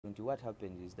nti what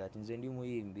happens is that nze ndi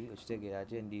muyimbi okitegeera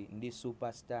ate ndi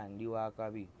superstar ndi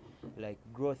wakabi like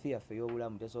growth yaffe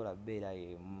y'obulamu tesobola kubeera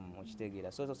yemu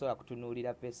okitegeera so sosobola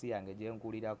kutunuulira pesi yange gye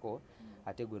nkulirako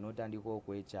ate gwe n'otandika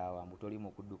okwekyawa mbu toli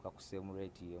mu kudduka ku same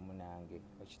rate yemu nange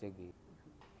okitegeera.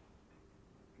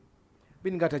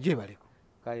 Beenie Gunter gyebaleko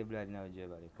kale blood nawe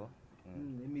gyebaleko.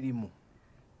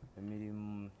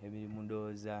 Emirimu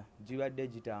ndowooza gibadde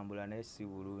gitambula naye si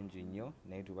bulungi nnyo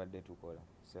naye tubadde tukola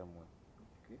semwe.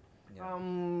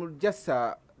 Just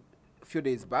a few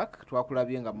days back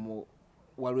twakulabye nga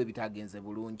waliwo ebitagenze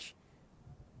bulungi.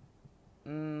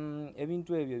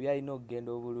 Ebintu ebyo byalina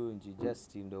okugenda obulungi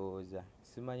just ndowooza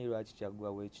simanyi lwaki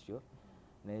kyaggwa bwe kityo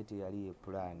naye teyali ye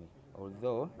pulaani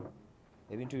although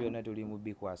ebintu byonna tuli mu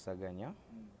bikwasaganya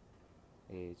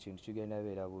ekintu kigenda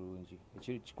beera bulungi.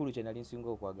 Kikulu kye nali nsinga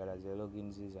okwagala ze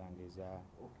logins zange za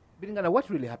Beenie Gunter, what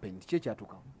really happened? Ki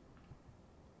ekyatukawo?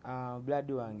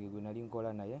 Blood wange gwe nali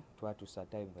nkola naye twatusa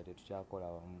time nga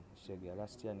tetukyakola wamu kitegeera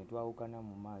last year ne twawukana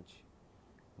mu March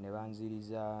ne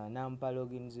banziriza nampa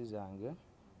logins zange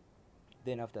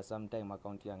then after some time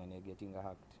account yange ne getting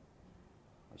hacked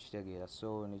okitegeera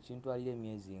so nekintwalira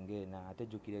emyezi ng'ena ate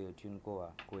jjukira eyo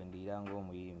TuneCore kwendiira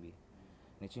ng'omuyimbi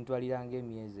nekintwalira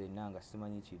ng'emyezi ena nga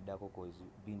simanyi kiddako cause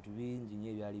bintu bingi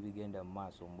nnyo ebyali bigenda mu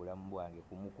maaso mu bulamu bwange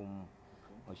kumukumu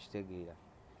okitegeera.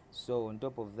 So on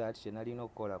top of that kye nalina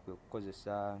okukola kwe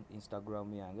kukozesa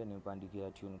Instagram yange ne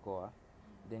mpandikira TuneCore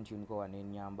then TuneCore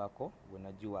nenyambako bwe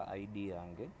nagiwa ID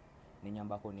yange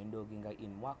nenyambako nendoginga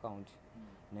in mu account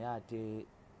naye ate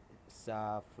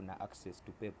saafuna access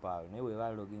to PayPal naye bwe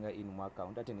baloginga in mu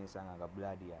account ate nensanga nga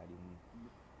blood yalimu.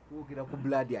 Twogera ku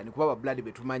blood yani kuba blood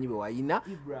betumanyi bwe wayina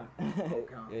IBRA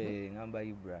ngamba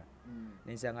IBRA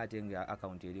nensanga ate nga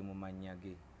account eri mu mannya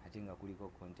ge ate nga kuliko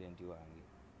content wange.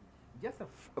 Just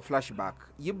a flashback.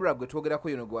 IBRA gwe twogerako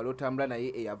yono gwe wali otambula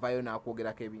naye eyavaayo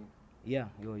n'akwogerako ebintu.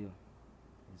 Yoyo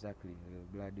exactly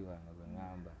blood wange gwe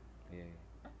ngamba.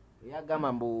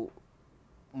 Yagamba mbu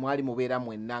mwali mubeera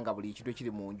mwenna nga buli kintu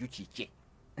kiri mu nju kike.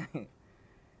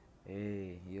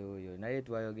 Yoyo naye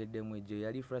twayogeddemu egyo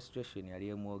yali frustration yali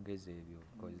emwogeza ebyo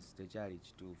because tekyali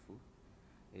kituufu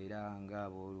era nga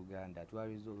abooluganda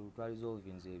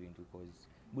twalisolvinze ebintu because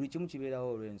buli kimu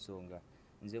kibeerawo olw'ensonga.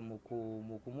 Nze mu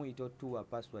kumuyita otuwa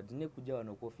password ne kujja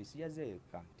wano ku office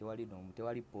yazeeka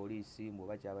tewali poliisi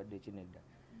mboba kyabadde kinedda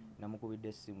namukubidde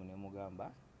essimu ne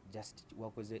mugamba just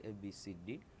wakoze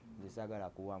ABCD nze saagala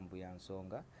kuwambuya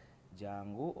nsonga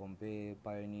jangu ompe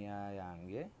pioneer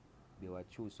yange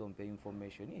byewakyusa ompe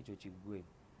information ekyo kiggwe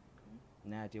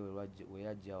naye ate we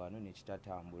yajja wano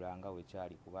nekitatambula nga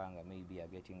wekyali kubanga maybe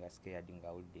getting scared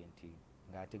ng'awulidde nti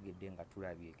ng'ategedde nga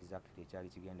tulabye exactly ekyali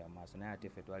kigenda mu maaso naye ate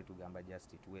ffe twali tugamba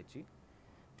just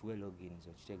tuwe logins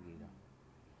okitegeera.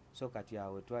 So kati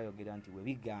awo twayogera nti we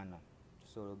bigaana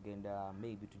tusobola okugenda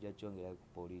maybe tujja kyongera ku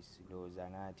poliisi ndowooza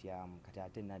n'atyamu kati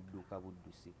ate nadduka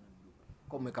buddusi.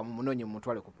 Komeka mumunonye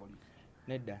mumutwale ku poliisi?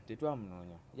 Nedda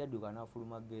tetwamunoonya yadduka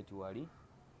n'afuluma gate wali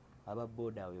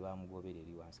ababooda we bamugoberera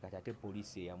eri wansi kati ate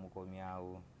poliisi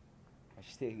eyamukomyawo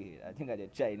okitegeera ate nga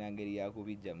tekyalina ngeri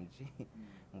yakubijja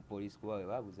mu poliisi kuba we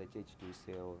babuuza ki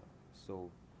ekituuseewo. So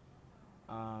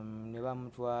ne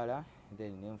bamutwala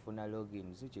then nenfuna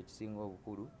logins kyekisinga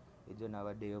obukulu ejo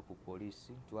n'abaddeyo ku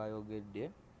poliisi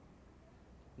twayogedde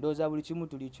ndowooza buli kimu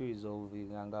tuli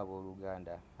kiresolvinga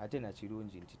ng'abooluganda ate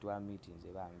nakirungi nti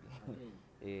twamiitinze bambi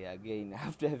again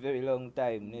after a very long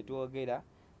time netwogera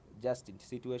just nti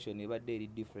situation ebadde eri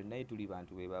different naye tuli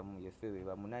bantu be bamu yeffe be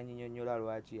bamu nanyinyonnyola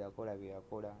lwaki yakola bye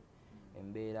yakola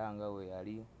embeera nga we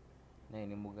yali naye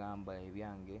ne mugamba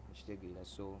ebyange okitegeera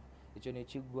so ekyo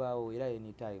nekiggwawo era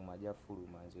anytime ajja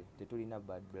fuluma nze tetulina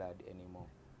bad blood anymore.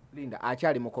 Linda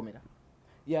akyali mukomera?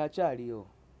 Akyaliyo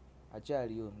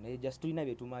naye just tulina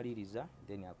bye tumaliriza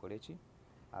then akole ki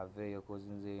aveeyo cause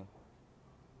nze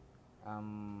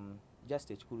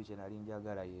just ekikulu kye nali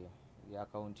njagala ye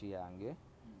account yange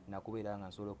nakubeera nga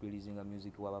nsobola okureleasinga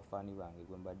music w'abafaani bange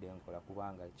gwe mbadde nkola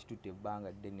kubanga kitutte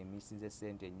ebbanga ddene misinze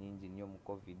ssente nnyingi nnyo mu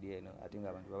covid eno ate nga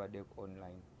abantu babadde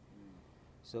online.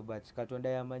 So but Katonda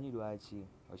yamanyi lwaki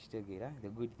okitegeera. The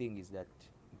good thing is that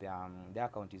the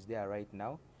account is there right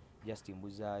now just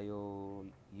mbuzaayo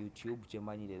YouTube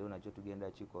kyemanyi leero nakyo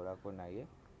tugenda kikolako naye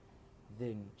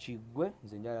then kiggwe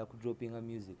nze njagala ku droppinga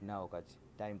music now kati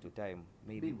time to time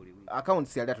maybe buli week.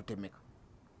 Accounts yali atutemeka?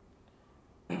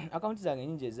 Account zange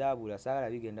nyingi ezaabula saagala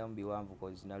bigenda mu biwanvu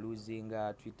cause na losing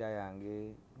Twitter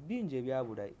yange bingi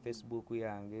ebyabula Facebook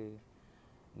yange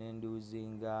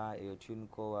nenduzinga eyo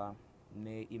TuneCore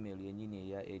ne email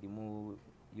yennyini erimu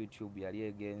YouTube yali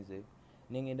egenze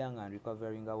nengenda nga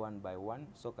recovering one by one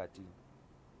so kati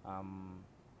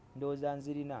ndowooza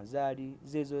nzirina zaali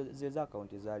zezo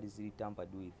account ezaali ziri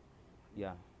tampered with.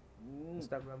 Yeah.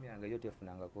 Instagram yange yo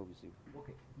tefunangako obuzibu.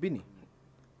 Okay. Beenie,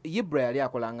 IBRA yali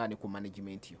akolanga ne ku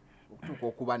management yo okutuuka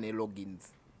okuba ne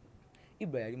logins.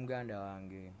 IBRA yali muganda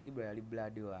wange, IBRA yali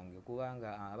blood wange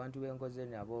kubanga abantu benkoze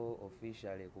nabo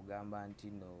officially kugamba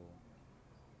nti no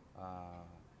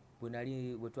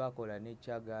bwe twakola ne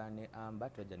Chaga ne Amba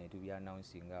twajja ne tubya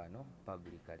announcing ano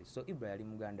publicly. So IBRA yali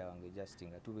muganda wange just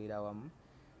nga tubeera wamu,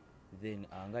 then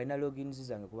nga ina logins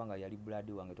zange kubanga yali blood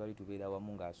wange twali tubeera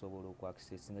wamu nga asobola oku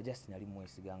access nga just nali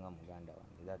mwesiganga muganda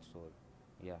wange, that's all.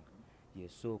 Yeah.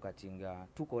 Yes, so kati nga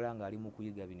tukola nga ali mu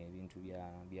kuyiga bino ebintu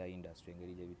bya industry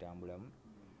engeri gye bitambulamu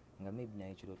nga maybe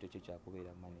naye ekirooto kye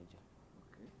kyakubeera manager.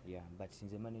 Okay. Yeah, but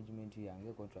since management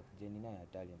yange contract gye nina ya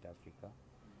Talent Africa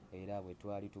era bwe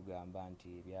twali tugamba nti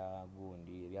ebya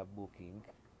gundi ebya booking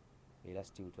era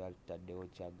still twali tutaddewo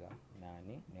Chaga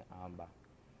nani ne Amba.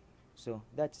 So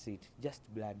that's it, just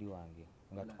blood wange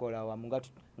nga tukola wamu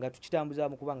nga tukitambuza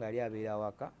mu kubanga ali abeera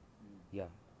waka. Yeah,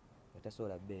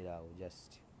 tasobola beera awo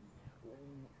just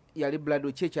yali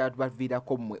blood ki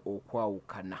ekyabaviirako mmwe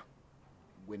okwawukana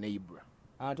gwe ne IBRA?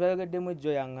 Twayogeddemu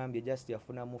ejjo yaŋŋambye just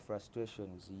yafunamu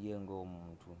frustrations ye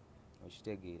ng'omuntu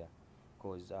okitegeera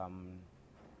cause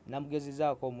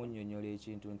namugezezaako omunnyonnyola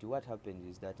ekintu nti what happens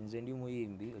is that nze ndi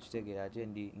muyimbi okitegeera ate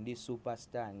ndi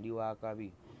superstar ndi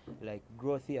wakabi, like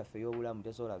growth yaffe ey'obulamu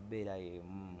tesobola kubeera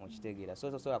yemu okitegeera,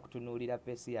 so tosobola kutunuulira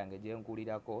pesi yange gye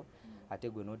nkulirako ate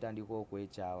gwe n'otandika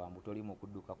okwekyawa mbu toli mu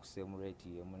kudduka ku same rate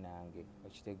yemu nange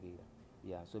okitegeera.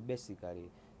 Yeah, so basically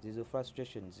zizo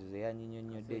frustrations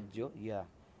zeyannyonnyodde ejjo. Yeah,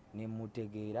 ne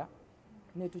mutegeera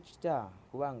ne tukita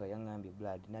kubanga yaŋŋambye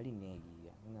blood nali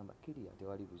neeyiya ngamba kiriya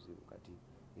tewali buzibu kati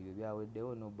ebyo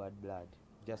byaweddewo, no bad blood,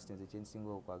 just nze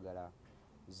kyensinga okwagala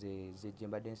ze gye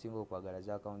mbadde nsinga okwagala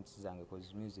za accounts zange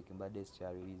cause music mbadde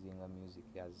sikya releasinga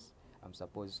music as I'm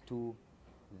supposed to,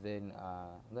 then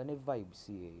nga ne vibe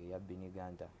si ya Beenie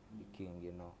Gunter the king,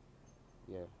 you know.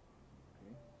 Yeah.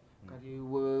 Kati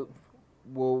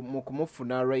mu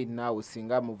kumufuna right now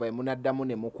singa muvaye munaddamu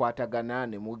ne mukwatagana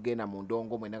ne mugenda mu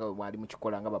ndongo mwena nga mwali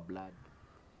mukikola nga ba blood?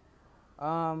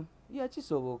 Yeah,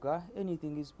 kisoboka,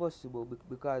 anything is possible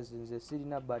because nze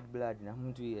sirina bad blood na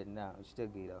muntu yenna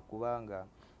okitegeera kubanga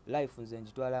life nze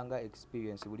njitwalanga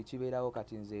experience buli kibeerawo.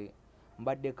 Kati nze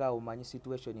mbaddeko awo manyi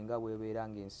situation nga bwebeera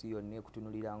ng'ensi yonna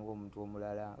ekutunulira ng'omuntu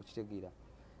omulala okitegeera,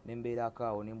 ne mbeerako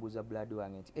awo ne mbuuza blood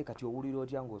wange nti kati owulira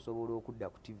otya ng'osobola okudda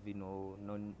ku TV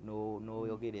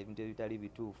n'oyogera ebintu ebitali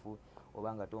bituufu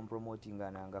oba nga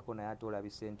tompromotingangako naye ate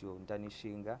olabise nti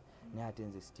ontanishinga naye ate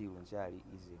nze still nkyali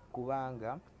easy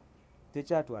kubanga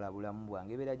tekyatwala bulamu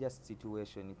bwange, ebeera just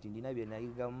situation nti ndina bye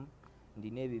nayigamu,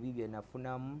 ndina ebibi bye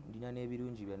nafunamu, ndina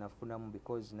n'ebirungi bye nafunamu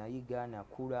because nayiga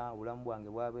nakula obulamu bwange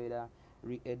bwabeera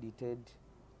re-edited,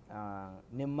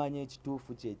 ne mmanya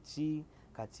ekituufu kyeki.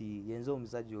 Kati yenza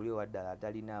omusajja oli owaddala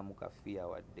atalinaamu kafiya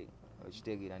wadde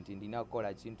okitegeera nti ndina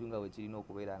kukola kintu nga bwe kirina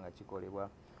okubeera nga kikolebwa,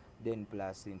 then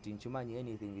plus nti nkimanyi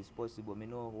anything is possible, me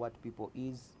know what people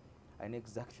is and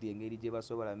exactly engeri gye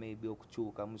basobola maybe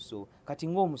okukyukamu. So kati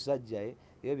ng'omusajja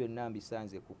ebyo byonna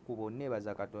mbisanze ku kkubo,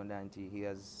 neebaza Katonda nti he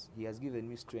has given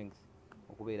me strength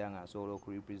okubeera nga nsobola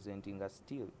okurepresentinga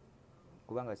still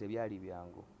kubanga tebyali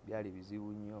byangu, byali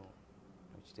bizibu nnyo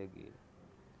okitegeera,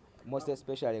 most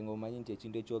especially ng'omanyi nti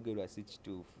ekintu ekyogerwa si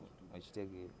kituufu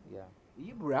okitegeera. Yeah.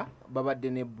 IBRA babadde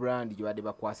ne brand gye badde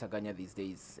bakwasaganya these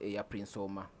days eya Prince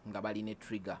Oma nga bali ne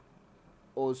Trigger.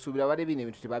 Osuubira badde bino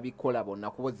ebintu tebabikola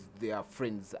bonna kuba their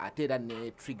friends ate era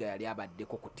ne Trigger yali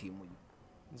abaddeko ku tiimu yo?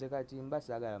 Nze kati mba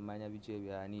saagala mmanya biki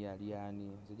ebyani yali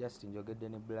ani, nze just njogedde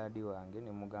ne blood wange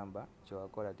ne mugamba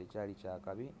kyewakola tekyali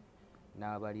kyakabi,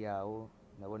 n'abali awo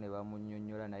nabo ne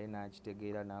bamunnyonnyola naye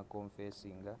n'akitegeera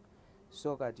n'akonfesinga.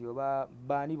 So kati oba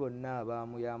baani bonna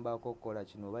abamuyambako okukola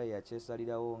kino oba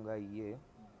yakyesalirawo nga ye,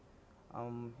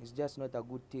 it's just not a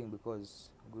good thing because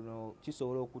guno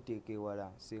kisobola okuteeka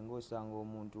ewala singa osanga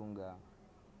omuntu nga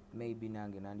maybe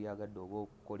nange nandyagadde oba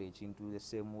okukola ekintu the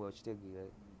same way okitegeera.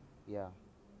 Yeah.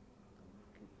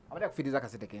 Abadde akufiiriza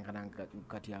akasente kenkana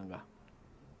katyanga?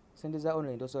 Sente za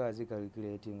online tosobola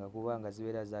zicalculatinga kubanga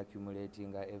zibeera za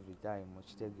accumulatinga every time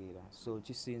okitegeera, so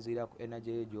kisinziira ku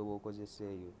energy yo gy'oba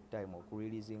okozeseeyo time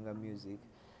okureleasinga music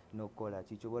n'okukola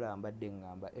kikyobola mbadde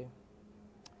ngamba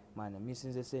maana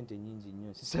misinze sente nyingi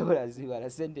nnyo sisobola zibala,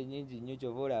 sente nyingi nnyo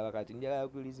kyova olaba kati njagala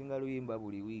kureleasinga luyimba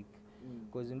buli week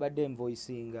cause mbadde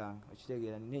mvoicinga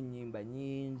okitegeera n'ennyimba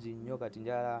nyingi nnyo, kati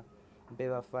njagala mpe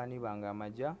bafaani bange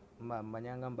amagya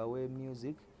manyanga mbawe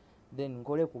music then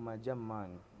nkole ku magya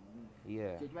man.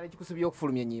 Yeah. Kibale kikusubye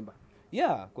okufulumya ennyimba?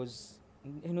 Yeah, cause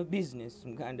business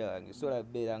muganda wange sola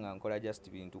beera nga nkola just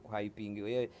bintu hyping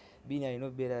Beenie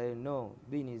beera no,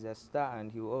 Beenie is a star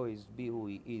and he will always be who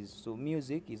he is. So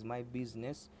music is my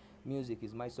business, music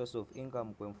is my source of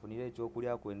income. Kwenfunira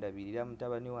ekyokulya kwendabirira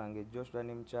mutabani wange Joshua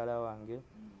ne mukyala wange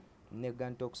ne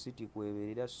Gantok City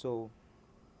kweberera. So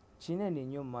kinene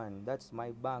nnyo man, that's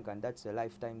my bank and that's a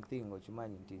lifetime thing.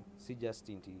 Okimanyi nti si just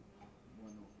nti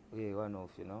one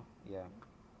off, yeah.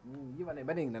 Yibane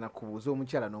banengina nakubuuza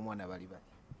omukyala n'omwana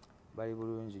bali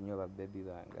bulungi nnyo babebi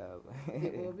bange abo.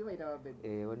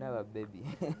 Bonna babebi.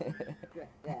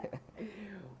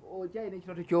 Okyalina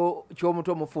ekirooto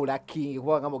ky'omuto omufuula king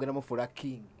kuba ngamba ogenda mufuula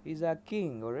king. He's a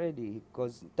king already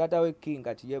because tata we king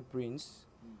kati ye prince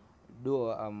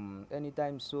do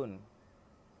anytime soon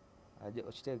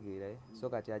okitegeera so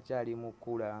kati akyali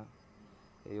mukula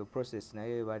eyo process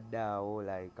nayo ebadde awo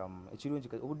like ekirungi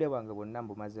obudde bwange bwonna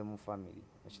mbumaze mu family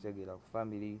okitegeera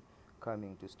family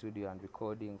coming to studio and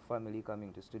recording, family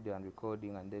coming to studio and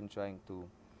recording, and then trying to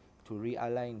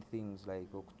realign things like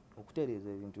okutereeza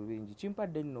ebintu bingi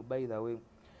kimpadde nno. By the way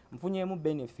nfunyemu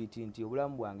benefit nti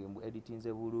obulamu bwange mbu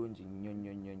editinze bulungi nnyo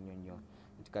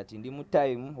nti kati ndi mu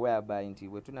time whereby nti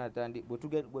bwe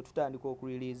tutandika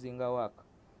okureleasinga work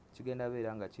kigenda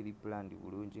beera nga kiri planned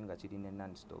bulungi nga kiri ne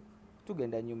non-stop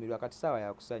tugenda nyumirwa kati saawa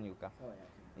yakusanyuka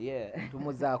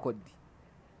tumuzaako ddi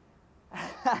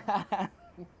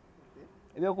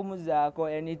ebyokumuzaako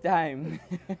anytime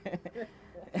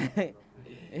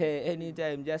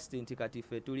anytime just nti kati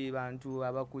ffe tuli bantu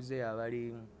abakuze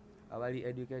abali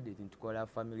educated ntukola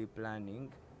family planning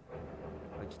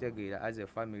okitegeera as a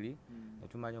family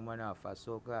netumanya omwana waffe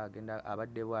asooka agenda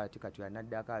abadde bwati kati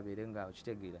anaddako abeere nga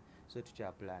okitegeera so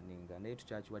tukyaplaninga naye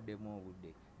tukyakiwaddemu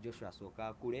obudde Joshua asooka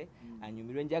akule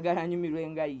anyumirwe njagala anyumirwe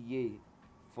nga ye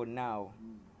for now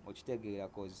okitegeera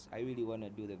cause I really want to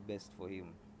do the best for him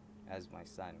as my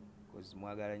son cause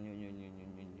mwagala nnyo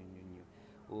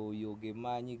oyo ge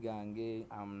maanyi gange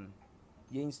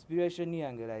ye inspiration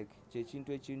yange like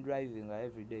kyekintu ekindriving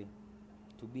every day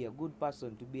to be a good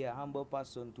person, to be a humble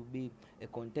person, to be a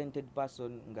contented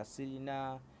person nga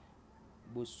sirina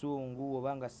busungu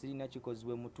oba nga sirina kikozi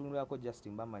bwe mutunulako just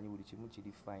mbamanyi buli kimu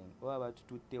kiri fine oba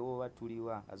batututte oba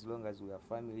tuliwa as long as we are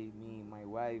family, me, my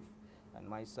wife and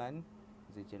my son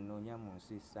nze kye nnoonya mu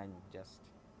nsi ssanyu just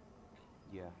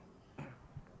yeah.